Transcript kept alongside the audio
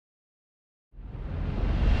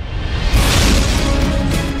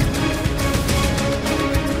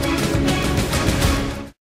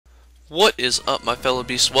What is up, my fellow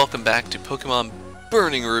beasts? Welcome back to Pokemon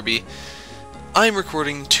Burning Ruby. I'm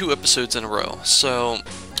recording 2 episodes in a row, so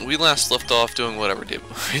we last left off doing whatever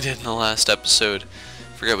we did in the last episode.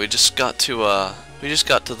 Forget, we just got to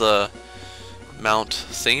the Mount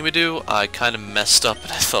Thingamadoo. I kind of messed up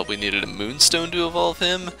and I thought we needed a Moonstone to evolve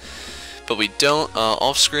him, but we don't.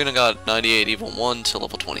 Off screen I got 98 Evil 1 to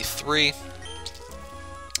level 23.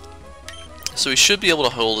 So he should be able to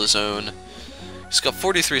hold his own. He's got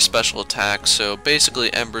 43 special attack, so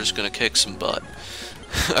basically Ember's gonna kick some butt.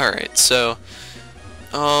 Alright, so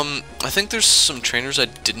I think there's some trainers I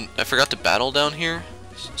forgot to battle down here.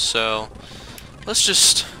 So let's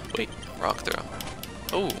just wait, rock throw.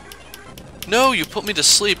 Oh. No, you put me to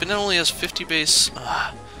sleep and it only has 50 base.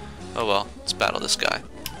 Oh well, let's battle this guy.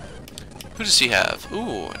 Who does he have?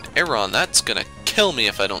 Ooh, an Aeron. That's gonna kill me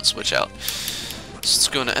if I don't switch out. So let's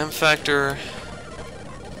go into M Factor,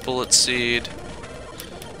 Bullet Seed.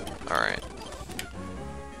 Alright.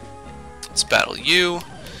 Let's battle you.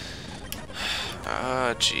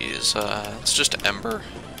 Jeez. It's just Ember.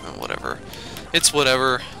 Whatever. It's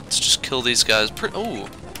whatever. Let's just kill these guys. Oh!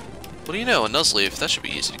 What do you know? A Nuzleaf. That should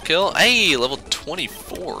be easy to kill. Hey! Level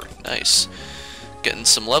 24. Nice. Getting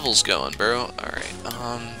some levels going, bro. Alright.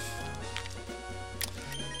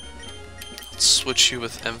 Let's switch you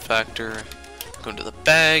with M Factor. Go into the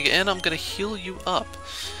bag, and I'm gonna heal you up.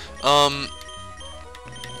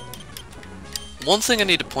 One thing I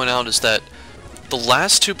need to point out is that the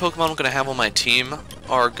last 2 Pokemon I'm going to have on my team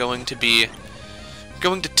are going to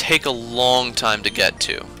take a long time to get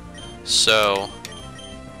to. So,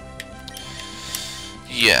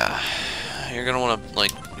 yeah, you're going to want to,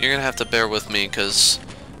 you're going to have to bear with me because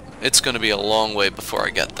it's going to be a long way before I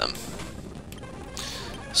get them.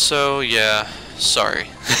 So, yeah, sorry.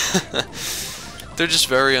 They're just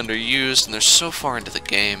very underused and they're so far into the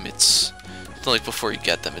game, it's, like, before you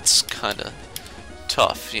get them, it's kind of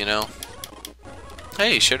tough, you know?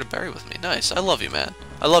 Hey, you shared a berry with me. Nice. I love you, man.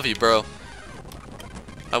 I love you, bro.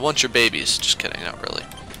 I want your babies. Just kidding, not really.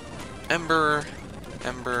 Ember.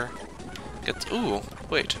 Ooh,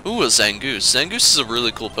 wait. Ooh, a Zangoose. Zangoose is a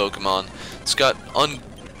really cool Pokemon. It's got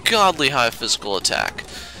ungodly high physical attack.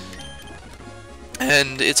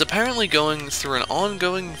 And it's apparently going through an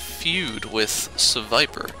ongoing feud with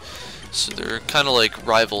Seviper. So they're kind of like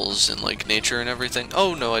rivals in like nature and everything.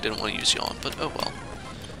 Oh no, I didn't want to use Yawn, but oh well.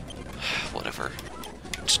 Whatever.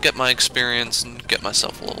 Just get my experience and get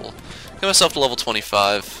myself to level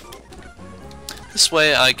 25. This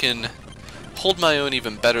way I can hold my own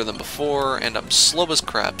even better than before, and I'm slow as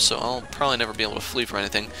crap, so I'll probably never be able to flee from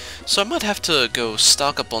anything. So I might have to go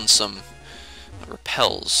stock up on some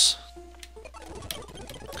repels.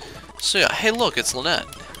 So yeah, hey look, it's Lynette.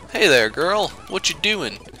 Hey there, girl. What you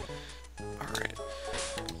doing? Alright.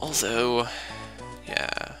 Although,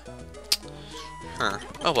 yeah.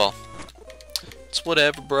 Oh well. It's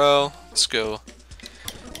whatever, bro. Let's go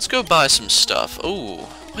buy some stuff. Oh,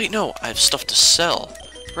 wait, no, I have stuff to sell.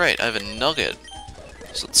 Right, I have a nugget.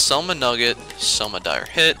 So let's sell my nugget, sell my dire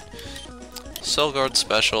hit, sell guard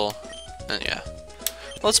special, and yeah.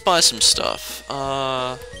 Let's buy some stuff.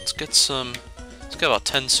 Let's get about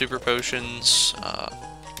 10 super potions.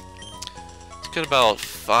 Let's get about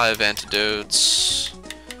 5 antidotes.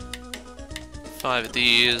 5 of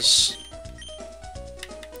these.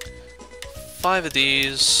 5 of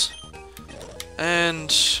these.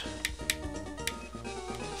 And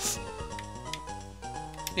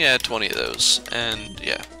yeah, 20 of those. And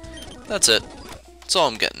yeah, that's it. That's all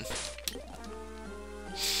I'm getting.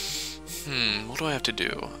 What do I have to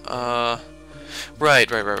do?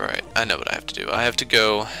 Right. I know what I have to do. I have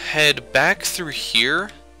to head back through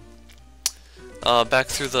here. Back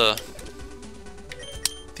through the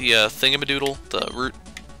thingamadoodle, the Route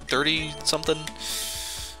 30 something.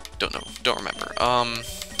 Don't remember.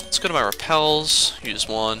 Let's go to my repels, use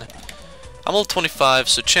 1. I'm level 25,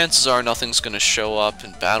 so chances are nothing's gonna show up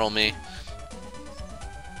and battle me.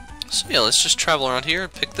 So yeah, let's just travel around here,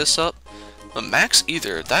 pick this up. But Max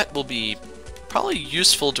Ether, that will be probably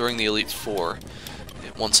useful during the Elite Four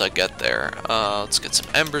once I get there. Let's get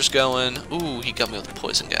some embers going. Ooh, he got me with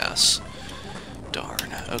poison gas.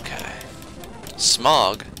 Darn, okay.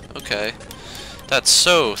 Smog, okay. That's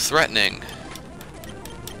so threatening.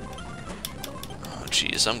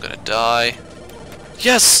 Jeez, I'm gonna die.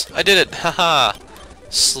 Yes! I did it! Haha!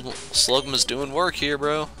 Slugma's doing work here,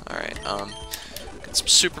 bro. Alright, get some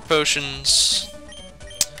super potions.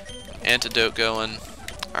 Antidote going.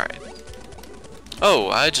 Alright. Oh,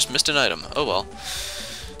 I just missed an item. Oh well.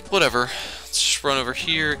 Whatever. Let's just run over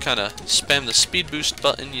here, kinda spam the speed boost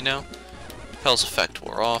button, you know? Repel's effect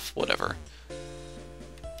wore off, whatever.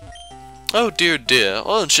 Oh dear dear,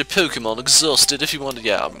 aren't your Pokemon exhausted? If you wanted,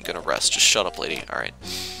 yeah, I'm gonna rest. Just shut up, lady. Alright.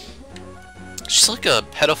 She's like a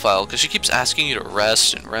pedophile, because she keeps asking you to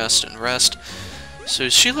rest and rest and rest. So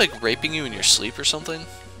is she like raping you in your sleep or something?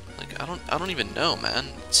 Like, I don't even know, man.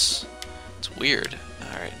 It's weird.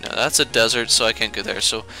 Alright, no, that's a desert, so I can't go there.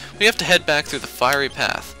 So we have to head back through the fiery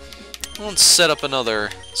path. Let's set up another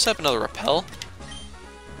rappel.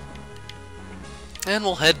 And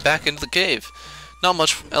we'll head back into the cave. Not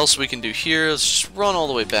much else we can do here. Let's just run all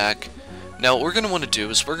the way back. Now what we're going to want to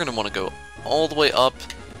do is we're going to want to go all the way up,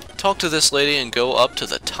 talk to this lady, and go up to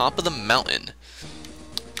the top of the mountain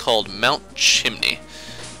called Mount Chimney.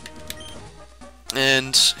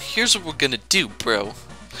 And here's what we're going to do, bro.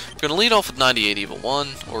 We're going to lead off with 98 Evil 1,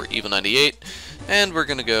 or Evil 98, and we're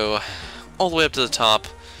going to go all the way up to the top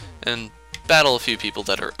and battle a few people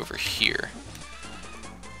that are over here.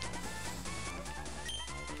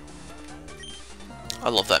 I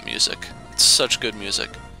love that music. It's such good music.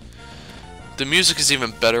 The music is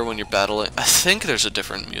even better when you're battling. I think there's a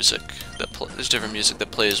different music that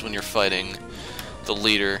plays when you're fighting the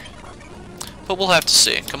leader, but we'll have to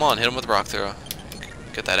see. Come on, hit him with rock throw.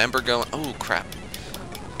 Get that ember going. Oh crap!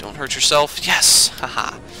 Don't hurt yourself. Yes,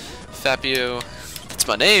 haha. Fabio. That's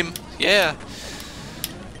my name. Yeah.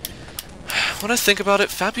 When I think about it,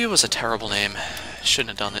 Fabio was a terrible name. Shouldn't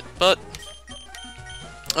have done it, but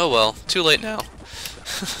oh well. Too late now.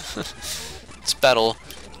 Let's battle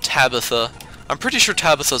Tabitha. I'm pretty sure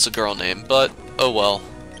Tabitha's a girl name, but oh well.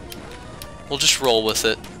 We'll just roll with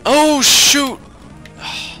it. Oh shoot!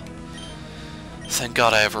 Thank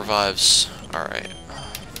God I have revives. Alright.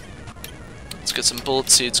 Let's get some bullet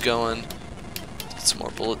seeds going. Get some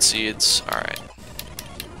more bullet seeds. Alright.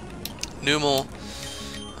 Numal.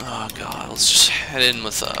 Oh god, let's just head in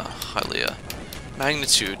with Hylia.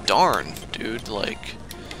 Magnitude. Darn, dude, like,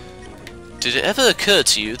 did it ever occur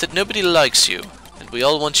to you that nobody likes you, and we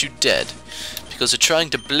all want you dead, because you're trying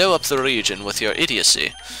to blow up the region with your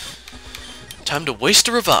idiocy? Time to waste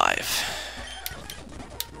a revive.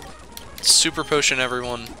 Super potion,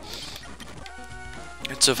 everyone.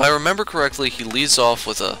 And so if I remember correctly, he leads off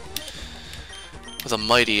with a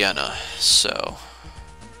Mighty Anna. So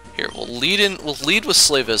here, we'll lead with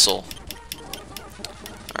Slave Izzle.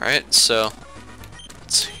 Alright, so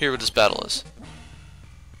let's hear what his battle is.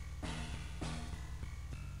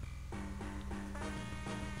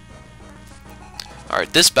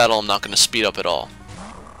 Alright, this battle I'm not going to speed up at all.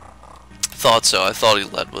 Thought so. I thought he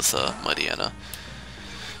led with Mighty Anna.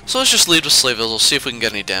 So let's just lead with Slave Izzle, see if we can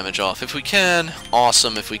get any damage off. If we can,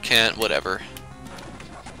 awesome. If we can't, whatever.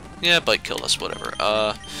 Yeah, Bite killed us, whatever.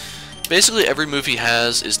 Basically every move he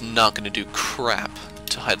has is not going to do crap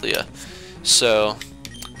to Hylia. So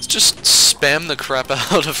let's just spam the crap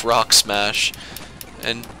out of Rock Smash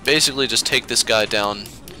and basically just take this guy down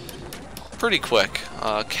pretty quick.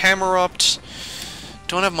 Camerupt,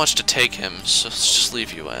 don't have much to take him, so let's just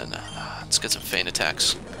leave you in. Let's get some feint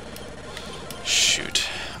attacks. Shoot.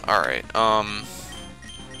 Alright, ah,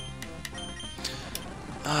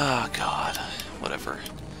 god. Whatever.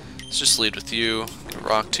 Let's just lead with you. Get a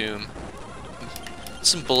Rock Tomb.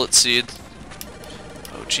 Some Bullet Seed.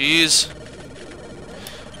 Oh, jeez.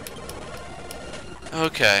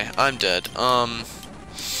 Okay, I'm dead. Oh,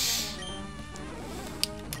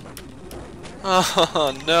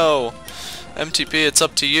 no. MTP, it's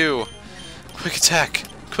up to you. Quick attack.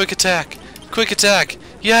 Quick attack. Quick attack.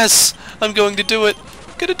 Yes! I'm going to do it.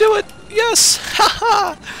 Gonna do it. Yes!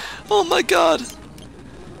 Haha! Oh my god.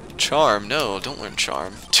 Charm. No, don't learn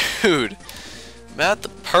Charm. Dude. Matt the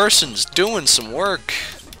person's doing some work.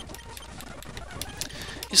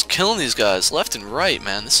 He's killing these guys left and right,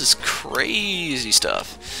 man. This is crazy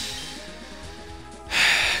stuff.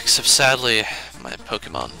 Except sadly, my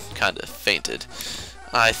Pokemon kind of fainted.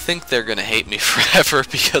 I think they're gonna hate me forever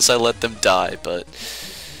because I let them die, but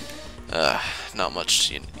not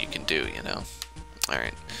much you can do, you know.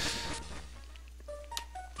 Alright.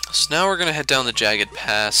 So now we're gonna head down the Jagged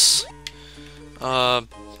Pass.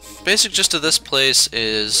 Basic gist of this place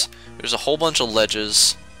is there's a whole bunch of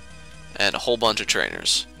ledges and a whole bunch of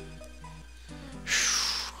trainers.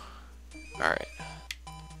 Alright.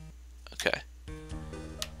 Okay.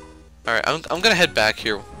 Alright, I'm gonna head back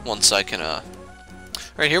here once I can,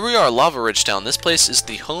 Alright, here we are, Lava Ridge Town. This place is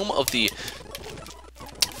the home of the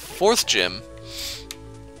 4th gym.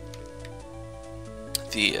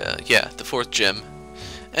 Yeah, the 4th gym.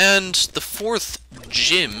 And the 4th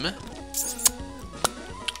gym...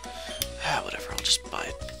 whatever, I'll just buy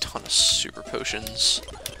a ton of super potions.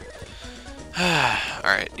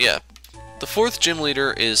 Alright, yeah. The 4th gym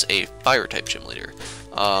leader is a Fire-type gym leader.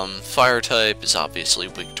 Fire-type is obviously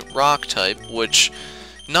weak to Rock-type, which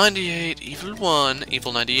 98, evil 1,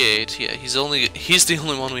 evil 98. Yeah, he's the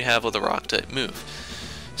only one we have with a rock type move.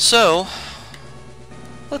 So,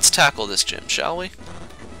 let's tackle this gym, shall we?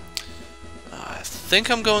 I think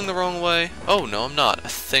I'm going the wrong way. Oh, no, I'm not. I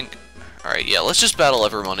think... Alright, yeah, let's just battle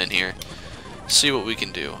everyone in here. See what we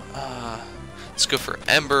can do. Let's go for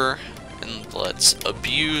Ember, and let's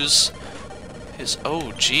abuse his...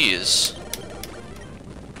 Oh, jeez.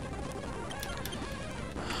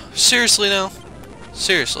 Seriously now?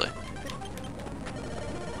 Seriously.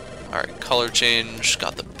 Alright, color change.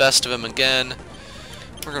 Got the best of him again.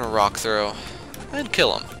 We're gonna rock throw and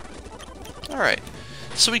kill him. Alright.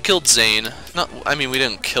 So we killed Zane. I mean, we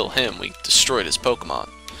didn't kill him. We destroyed his Pokemon.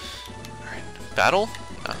 Alright. Battle?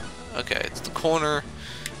 Oh, okay, it's the corner.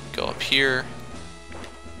 Go up here.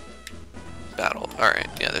 Battle. Alright,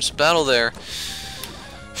 yeah, there's a battle there.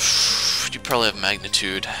 You probably have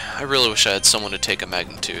magnitude. I really wish I had someone to take a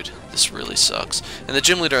magnitude. This really sucks. And the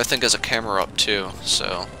gym leader, I think, has a camera up too,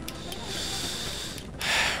 so...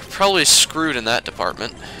 Probably screwed in that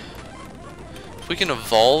department. If we can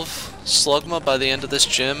evolve Slugma by the end of this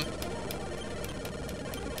gym...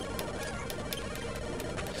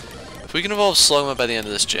 If we can evolve Slugma by the end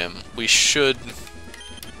of this gym, we should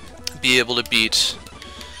be able to beat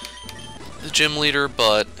the gym leader,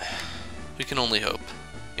 but we can only hope,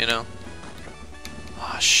 you know?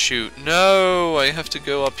 Ah, shoot. No! I have to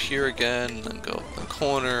go up here again, and then go up the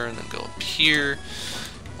corner, and then go up here.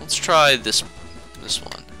 Let's try this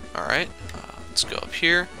one. Alright. Let's go up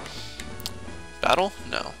here. Battle?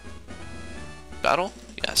 No. Battle?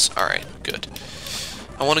 Yes. Alright, good.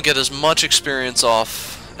 I want to get as much experience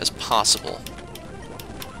off as possible.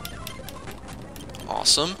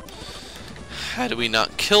 Awesome. Had we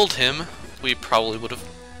not killed him, we probably would have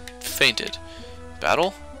fainted.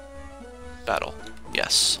 Battle? Battle.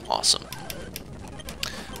 Yes. Awesome.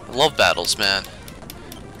 I love battles, man.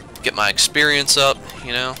 Get my experience up,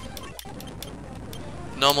 you know?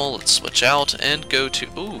 Normal, let's switch out and go to...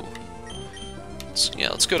 Ooh.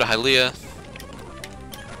 Let's go to Hylia.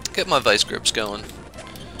 Get my Vice Grips going.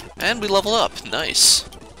 And we level up. Nice.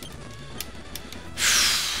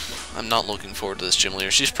 I'm not looking forward to this gym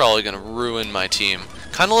leader. She's probably going to ruin my team.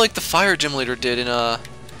 Kind of like the fire gym leader did in,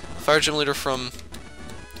 Fire gym leader from...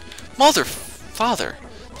 Father!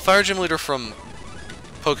 The fire gym leader from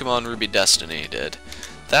Pokemon Ruby Destiny did.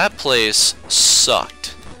 That place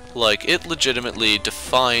sucked. Like, it legitimately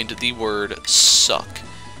defined the word suck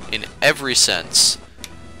in every sense.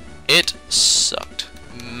 It sucked.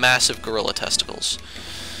 Massive gorilla testicles.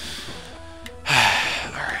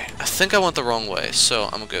 Alright, I think I went the wrong way, so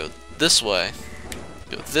I'm gonna go this way,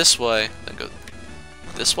 then go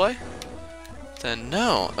this way? Then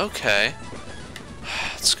no, okay.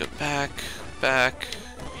 Let's go back,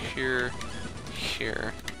 here,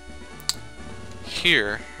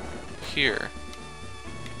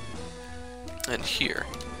 and here.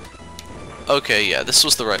 Okay, yeah, this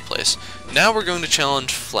was the right place. Now we're going to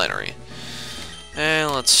challenge Flannery.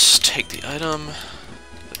 And let's take the item.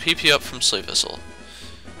 The PP up from Slave Vessel.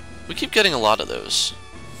 We keep getting a lot of those.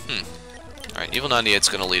 Alright, Evil 98's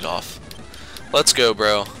gonna lead off. Let's go,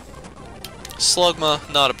 bro.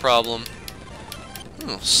 Slugma, not a problem.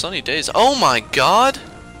 Oh, sunny days. Oh my god!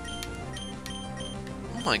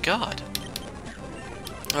 Oh my god.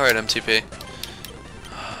 Alright, MTP.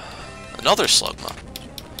 Another Slugma.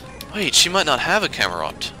 Wait, she might not have a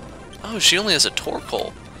Camerupt. Oh, she only has a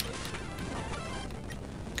Torkoal.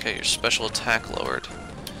 Okay, your special attack lowered.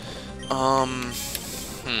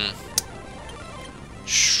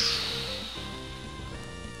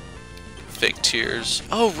 Fake tears.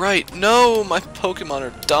 Oh, right. No, my Pokemon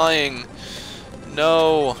are dying.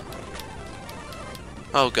 No.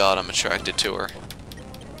 Oh god, I'm attracted to her.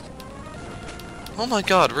 Oh my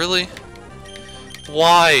god, really?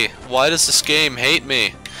 Why? Why does this game hate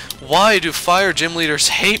me? Why do fire gym leaders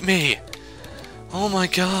hate me? Oh my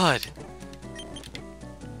god.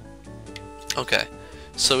 Okay,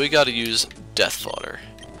 so we gotta use Death Fodder.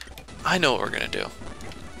 I know what we're gonna do.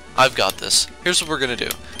 I've got this. Here's what we're gonna do.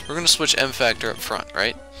 We're gonna switch M Factor up front,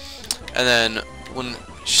 right? And then when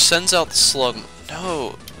she sends out the slug...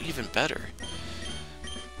 No, even better.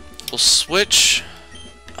 We'll switch...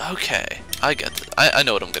 Okay, I get this. I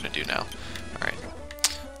know what I'm gonna do now. Alright.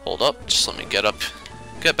 Hold up, just let me get up.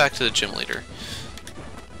 Get back to the gym leader.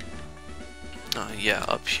 Yeah,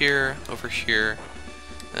 up here, over here,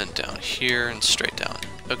 and down here, and straight down.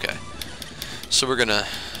 Okay. So we're gonna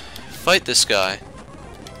fight this guy.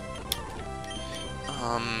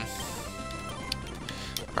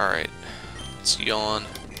 Alright. Let's yawn.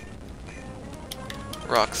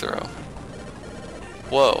 Rock throw.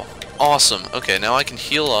 Whoa. Awesome. Okay, now I can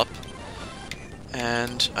heal up.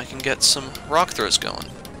 And I can get some rock throws going.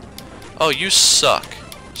 Oh, you suck,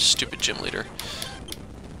 stupid gym leader.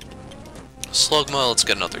 Slugma, let's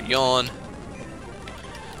get another yawn.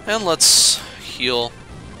 And let's heal.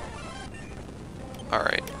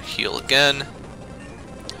 Alright, heal again.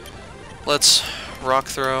 Let's rock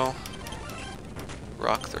throw.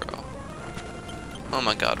 Rock throw. Oh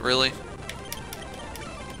my god, really?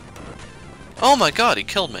 Oh my god, he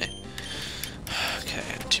killed me. Okay,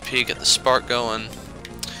 TP, get the spark going.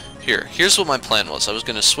 Here's what my plan was. I was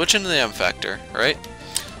going to switch into the M Factor, right?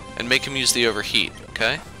 And make him use the overheat,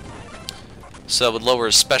 okay? So that would lower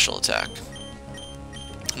his special attack.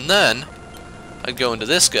 And then, I'd go into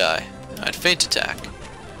this guy, and I'd feint attack.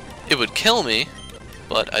 It would kill me,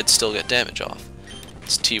 but I'd still get damage off.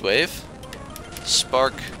 It's T-Wave.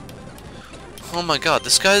 Spark. Oh my god,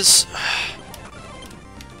 this guy's...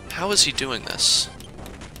 How is he doing this?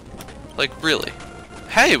 Like, really?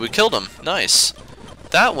 Hey, we killed him! Nice!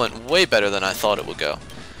 That went way better than I thought it would go.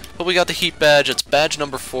 But we got the heat badge, it's badge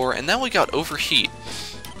number 4, and now we got overheat.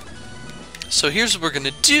 So here's what we're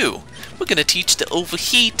gonna do. We're gonna teach the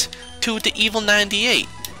overheat to the Evil 98.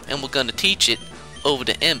 And we're gonna teach it over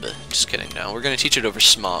to Ember. Just kidding, no. We're gonna teach it over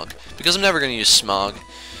Smog. Because I'm never gonna use Smog.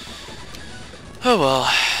 Oh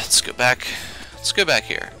well, let's go back. Let's go back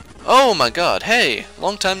here. Oh my god, hey!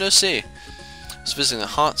 Long time no see. I was visiting the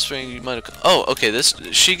hot spring, you might have... Oh, okay,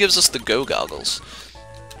 she gives us the Go Goggles.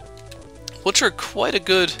 Which are quite a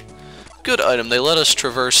good item. They let us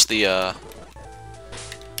traverse the,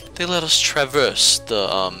 They let us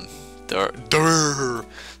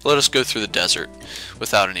go through the desert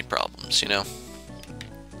without any problems, you know?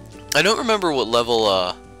 I don't remember what level,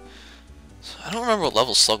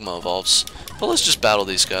 Slugma evolves. But let's just battle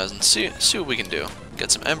these guys and see what we can do. Get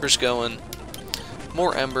some embers going.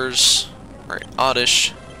 More embers. Alright,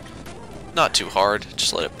 Oddish. Not too hard.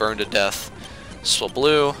 Just let it burn to death.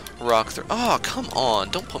 Swablu. Rock through. Oh, come on.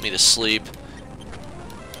 Don't put me to sleep.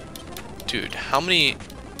 Dude, how many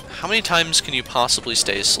times can you possibly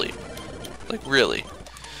stay asleep? Like, really?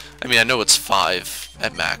 I mean, I know it's 5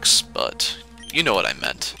 at max, but you know what I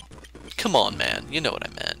meant. Come on, man. You know what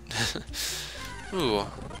I meant. Ooh.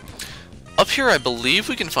 Up here, I believe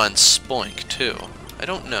we can find Spoink, too. I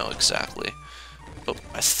don't know exactly, but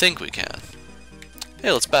I think we can.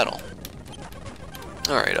 Hey, let's battle.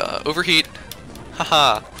 Alright, overheat.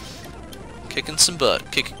 Haha. Kicking some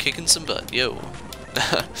butt. Kicking some butt. Yo.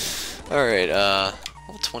 Alright,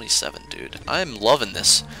 level 27, dude. I am loving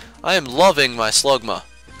this. I am loving my Slugma.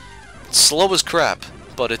 It's slow as crap,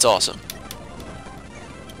 but it's awesome.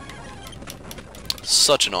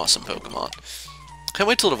 Such an awesome Pokemon. Can't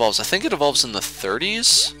wait till it evolves. I think it evolves in the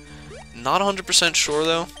 30s. Not 100% sure,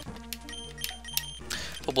 though.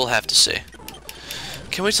 But we'll have to see.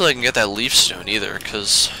 Can't wait till I can get that Leaf Stone, either,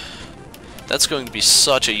 because that's going to be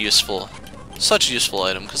such a useful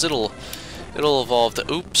item, because it'll evolve the...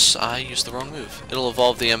 Oops, I used the wrong move. It'll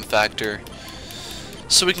evolve the M Factor,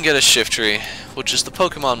 so we can get a Shiftry, which is the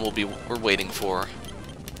Pokemon we're waiting for.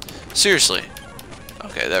 Seriously.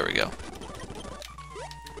 Okay, there we go.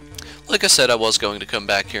 Like I said, I was going to come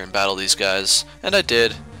back here and battle these guys, and I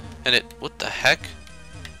did. And it... What the heck?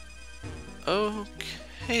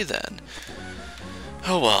 Okay, then.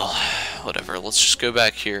 Oh well. Whatever, let's just go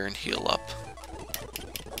back here and heal up.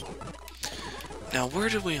 Now, where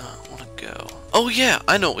do we want to go? Oh yeah,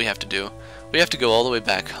 I know what we have to do. We have to go all the way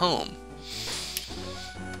back home.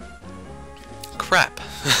 Crap.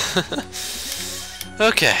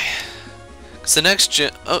 Okay. Because the next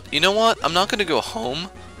gen... Oh, you know what? I'm not going to go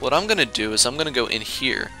home. What I'm going to do is I'm going to go in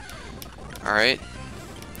here. Alright?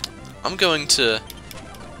 I'm going to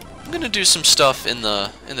do some stuff in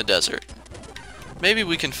the desert. Maybe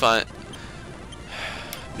we can find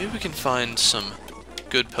some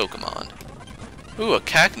good Pokemon. Ooh, a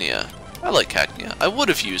Cacnea. I like Cacnea. I would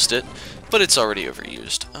have used it, but it's already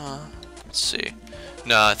overused. Let's see.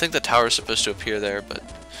 No, I think the tower's supposed to appear there, but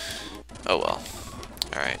oh well.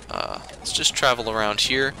 Alright, let's just travel around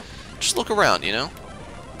here. Just look around, you know?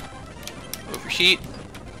 Overheat.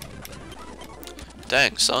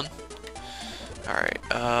 Dang, son. Alright,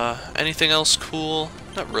 anything else cool?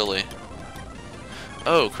 Not really.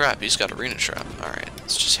 Oh crap, he's got Arena Trap. Alright,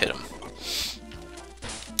 let's just hit him.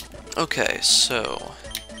 Okay, so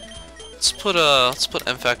let's put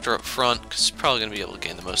M Factor up front, because he's probably gonna be able to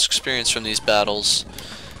gain the most experience from these battles.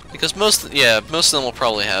 Because most of them will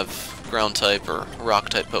probably have ground type or rock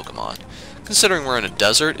type Pokemon. Considering we're in a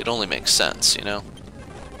desert, it only makes sense, you know?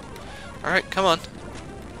 Alright, come on.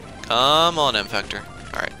 Come on, M Factor.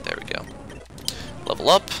 Alright, there we go. Level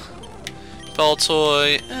up.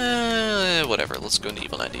 Baltoy. Whatever, let's go into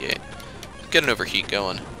Evil 98. Get an overheat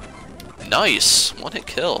going. Nice! One-hit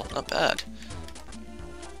kill. Not bad.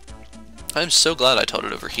 I'm so glad I taught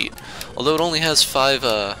it Overheat. Although it only has 5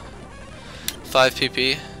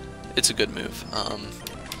 PP, it's a good move.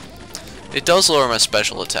 It does lower my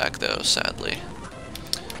special attack though, sadly.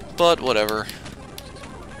 But whatever.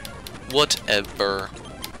 Whatever.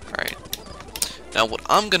 Alright. Now what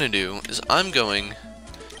I'm gonna do is I'm going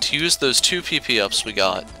to use those 2 PP ups we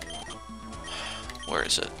got. Where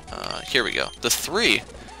is it? Here we go. The 3!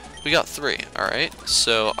 We got 3, alright?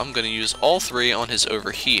 So I'm gonna use all 3 on his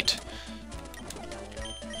Overheat.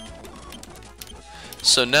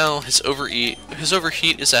 So now his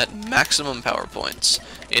overheat is at maximum power points.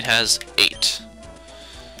 It has 8.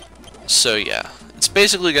 So yeah, it's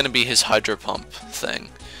basically going to be his Hydro Pump thing.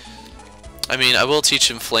 I mean, I will teach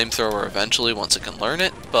him Flamethrower eventually once it can learn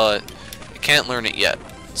it, but it can't learn it yet.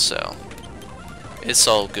 So it's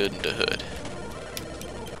all good in the hood.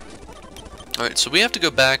 All right, so we have to go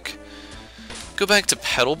back to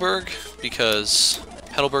Petalburg, because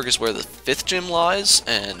Petalburg is where the 5th gym lies,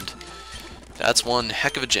 and that's one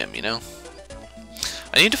heck of a gym, you know?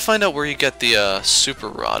 I need to find out where you get the Super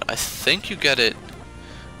Rod. I think you get it...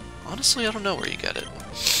 Honestly, I don't know where you get it.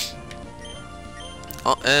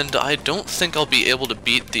 And I don't think I'll be able to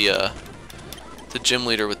beat the gym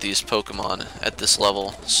leader with these Pokemon at this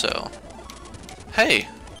level, so... Hey!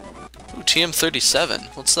 Ooh,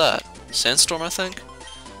 TM37. What's that? Sandstorm, I think?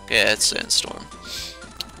 Yeah, it's Sandstorm.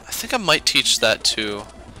 I think I might teach that to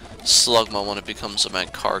Slugma when it becomes a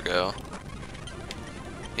Magcargo.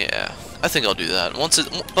 Yeah, I think I'll do that.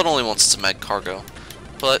 But only once it's a Magcargo.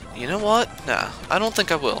 But, you know what? Nah, I don't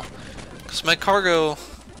think I will. Because Magcargo,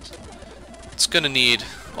 it's gonna need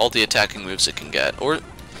all the attacking moves it can get. Or,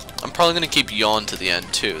 I'm probably gonna keep Yawn to the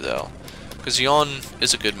end too, though. Because Yawn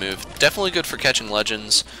is a good move. Definitely good for catching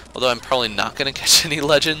Legends, although I'm probably not gonna catch any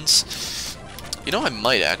Legends. You know, I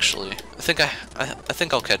might actually. I think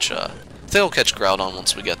I'll catch Groudon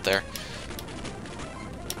once we get there.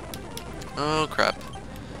 Oh crap.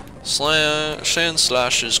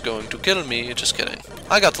 Sandslash is going to kill me. Just kidding.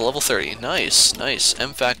 I got to level 30. Nice, nice.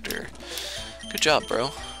 M Factor. Good job,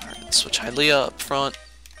 bro. Alright, let's switch Hylia up front.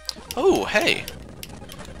 Oh, hey.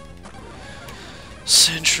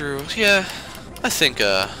 Sandshrew. Yeah, I think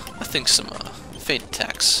some Feint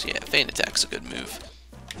Attack's. Yeah, Feint Attack's a good move.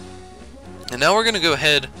 And now we're gonna go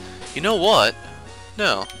ahead. You know what?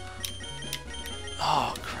 No.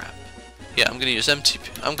 Oh crap. Yeah, I'm gonna use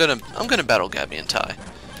MTP. I'm gonna battle Gabby and Ty.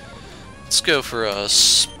 Let's go for a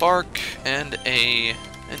Spark and an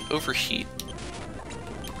Overheat.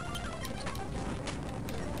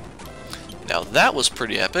 Now that was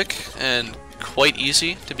pretty epic and quite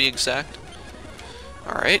easy to be exact.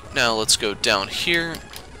 Alright, now let's go down here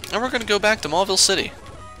and we're gonna go back to Mauville City.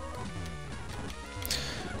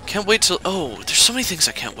 Can't wait till... Oh, there's so many things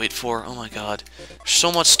I can't wait for. Oh my god. There's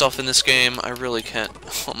so much stuff in this game. I really can't...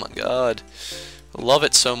 Oh my god. I love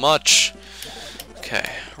it so much. Okay,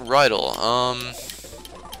 Rydell.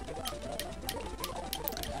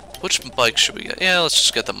 Which bike should we get? Yeah, let's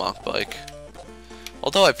just get the Mach Bike.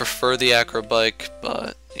 Although I prefer the Acro Bike,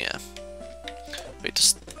 but yeah. Wait,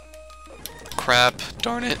 just... Crap.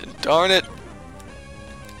 Darn it. Darn it.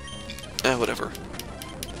 Whatever.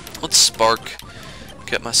 Let's Spark.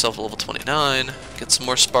 Get myself a level 29. Get some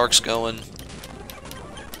more Sparks going.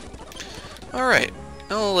 Alright.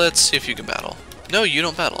 Now let's see if you can battle. No, you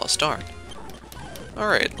don't battle us. Darn.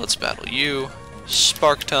 Alright, let's battle you.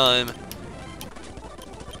 Spark time.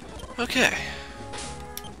 Okay.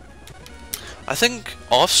 I think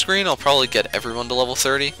off-screen I'll probably get everyone to level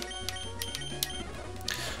 30.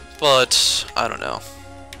 But, I don't know.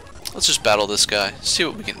 Let's just battle this guy. See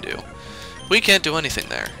what we can do. We can't do anything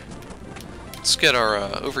there. Let's get our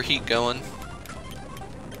Overheat going.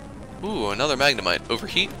 Ooh, another Magnemite.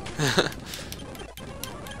 Overheat?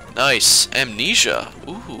 Nice. Amnesia.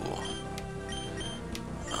 Ooh.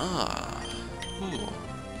 Ah. Ooh.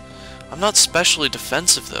 I'm not specially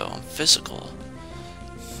defensive, though. I'm physical.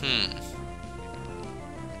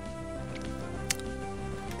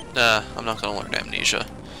 Nah, I'm not gonna learn Amnesia.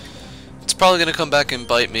 It's probably gonna come back and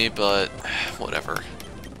bite me, but whatever.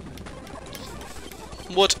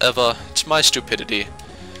 Whatever. It's my stupidity.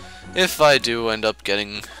 If I do end up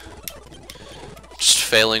just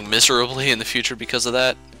failing miserably in the future because of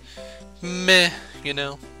that, meh, you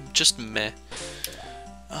know, just meh.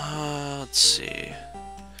 Let's see.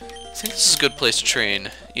 I think this is a good place to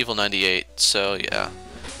train Evil 98, so yeah.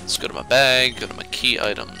 Let's go to my bag, go to my key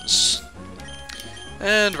items,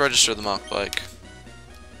 and register the Mach Bike.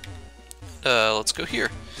 Let's go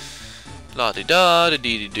here.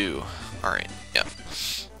 La-di-da-da-dee-dee-doo. Alright, yeah.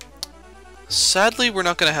 Sadly, we're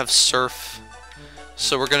not going to have Surf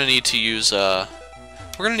So we're gonna need to use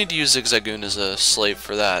Zigzagoon as a slave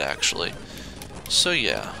for that, actually. So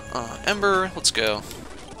yeah, Ember, let's go.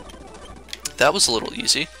 That was a little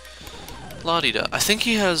easy. La-di-da. I think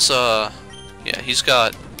he has, yeah, he's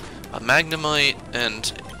got a Magnemite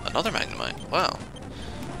and another Magnemite. Wow.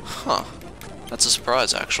 Huh. That's a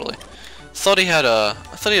surprise, actually. I thought he had a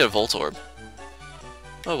Voltorb.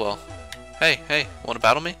 Oh well. Hey, hey, wanna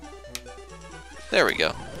battle me? There we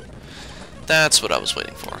go. That's what I was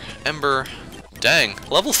waiting for. Ember. Dang,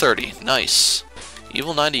 level 30. Nice.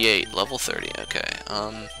 Evil 98, level 30. Okay,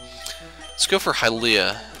 let's go for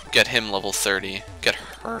Hylia. Get him level 30. Get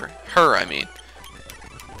her, I mean.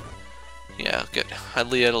 Yeah, get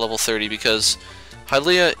Hylia to level 30 because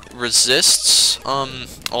Hylia resists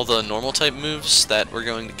all the normal type moves that we're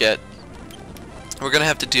going to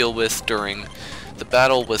have to deal with during the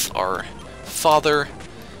battle with our father.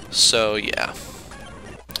 So yeah.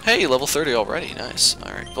 Hey, level 30 already. Nice.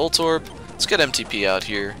 Alright, Voltorb. Let's get MTP out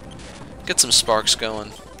here. Get some sparks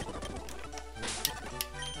going.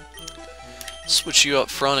 Switch you up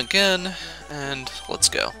front again, and let's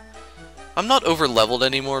go. I'm not over leveled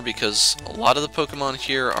anymore because a lot of the Pokemon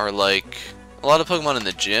here are like, a lot of Pokemon in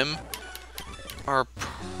the gym are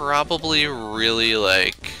probably really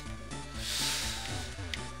like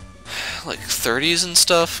 30s and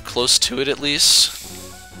stuff, close to it at least.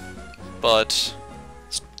 But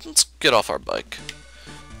let's get off our bike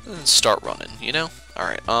and start running, you know?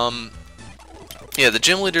 Alright, yeah, the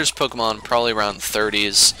gym leader's Pokemon probably around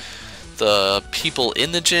 30s. The people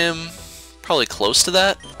in the gym, probably close to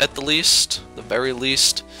that, at the least, the very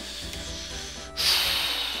least.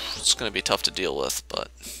 It's gonna be tough to deal with,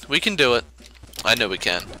 but we can do it. I know we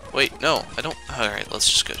can. Wait, no, I don't. Alright,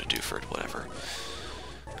 let's just go to Dewford, whatever.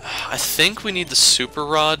 I think we need the Super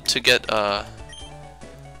Rod to get a,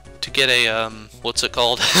 what's it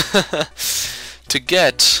called? To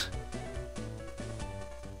get,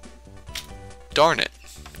 darn it,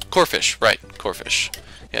 Corphish, right, Corphish.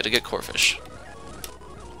 Yeah, to get Corphish.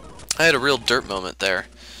 I had a real dirt moment there.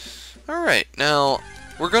 Alright, now,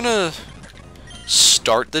 we're gonna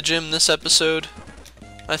start the gym this episode,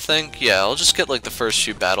 I think. Yeah, I'll just get like the first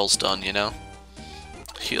few battles done, you know?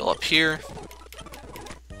 Heal up here.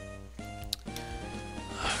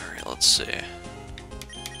 Alright, let's see.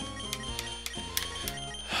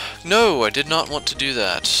 No, I did not want to do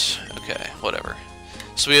that. Okay, whatever.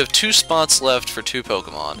 So we have 2 spots left for 2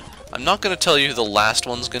 Pokemon. I'm not going to tell you who the last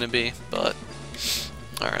one's going to be, but...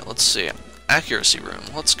 Alright, let's see. Accuracy Room,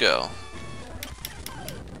 let's go.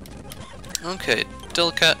 Okay,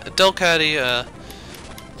 Delcatty,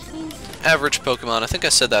 average Pokemon. I think I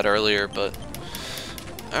said that earlier, but...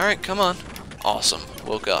 Alright, come on. Awesome,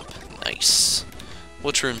 woke up. Nice.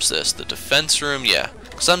 Which room's this? The defense room? Yeah,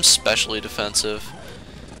 because I'm specially defensive.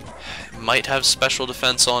 Might have special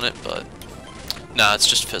defense on it, but... Nah, it's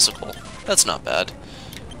just physical. That's not bad.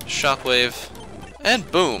 Shockwave. And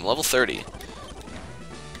boom, level 30.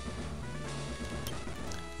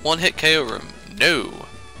 One hit KO room. No.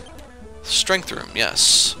 Strength room,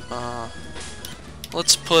 yes.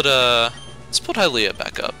 Let's put Hylia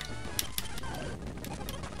back up.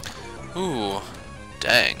 Ooh.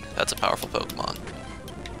 Dang, that's a powerful Pokemon.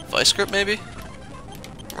 Vice Grip maybe?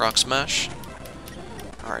 Rock Smash?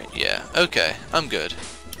 Alright, yeah. Okay, I'm good.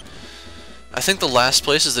 I think the last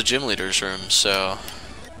place is the gym leader's room, so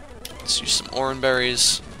let's use some Oran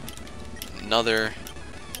Berries. Another.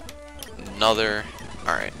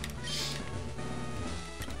 Alright.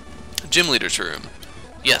 Gym leader's room.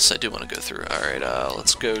 Yes, I do want to go through. Alright,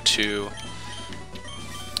 let's go to...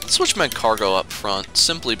 Let's switch my cargo up front,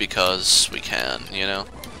 simply because we can, you know?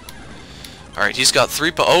 Alright, he's got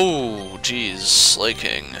 3 oh, jeez,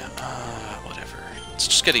 Slaking. Whatever. Let's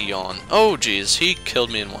just get a yawn. Oh, jeez, he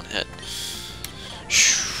killed me in 1 hit.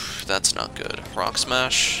 That's not good. Rock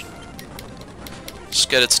Smash. Just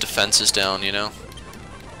get its defenses down, you know?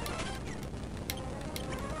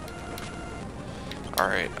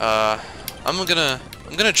 Alright, I'm gonna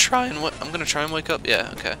try and wake up.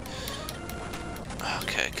 Yeah, okay.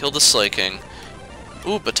 Okay, kill the Slaking.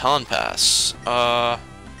 Ooh, Baton Pass. Nah,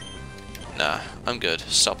 I'm good.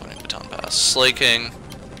 Stop winning Baton Pass. Slaking.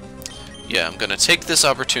 Yeah, I'm gonna take this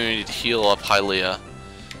opportunity to heal up Hylia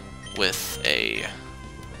with a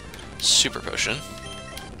Super Potion.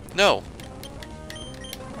 No!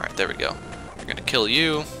 Alright, there we go. We're gonna kill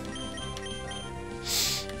you.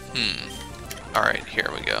 Alright, here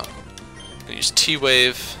we go. I'm gonna use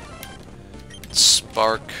T-Wave.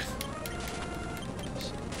 Spark.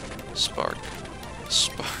 Spark.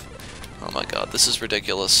 Oh my god, this is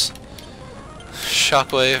ridiculous.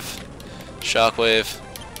 Shockwave. Shockwave.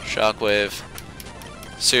 Shockwave.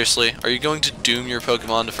 Seriously? Are you going to doom your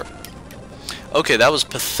Pokemon to Okay, that was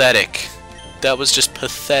pathetic. That was just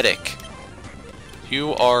pathetic.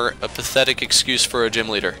 You are a pathetic excuse for a gym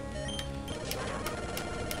leader.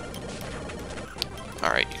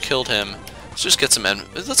 Alright, you killed him. Let's just get some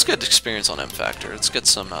let's get experience on M Factor. Let's get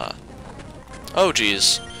some oh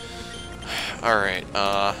geez. Alright,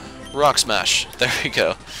 Rock Smash. There we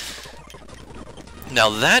go. Now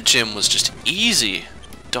that gym was just easy.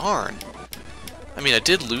 Darn. I mean, I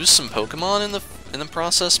did lose some Pokemon in the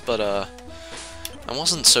process, but it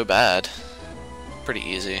wasn't so bad. Pretty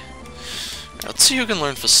easy. Right, let's see who can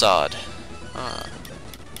learn Facade.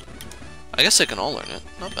 I guess they can all learn it.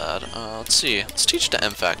 Not bad. Let's see. Let's teach it to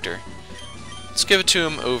M Factor. Let's give it to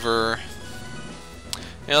him over...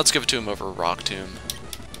 Yeah, let's give it to him over Rock Tomb.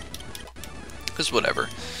 Because whatever.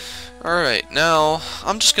 Alright, now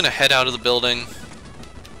I'm just going to head out of the building.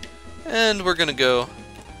 And we're going to go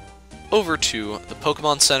over to the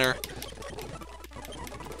Pokemon Center.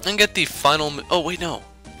 And get the final... Oh, wait, no.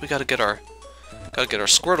 We gotta get our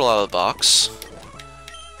Squirtle out of the box.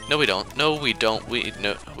 No, we don't. No, we don't. We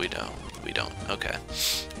don't. We don't. Okay.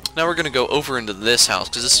 Now we're gonna go over into this house,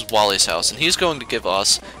 because this is Wally's house, and he's going to give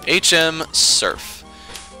us HM Surf.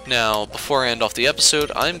 Now, before I end off the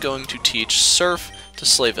episode, I'm going to teach Surf to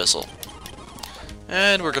Slavissel.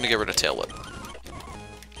 And we're gonna get rid of Tail Whip.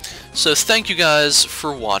 So thank you guys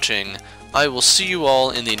for watching. I will see you all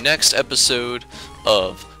in the next episode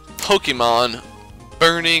of Pokemon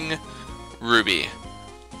Burning Ruby.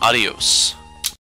 Adios.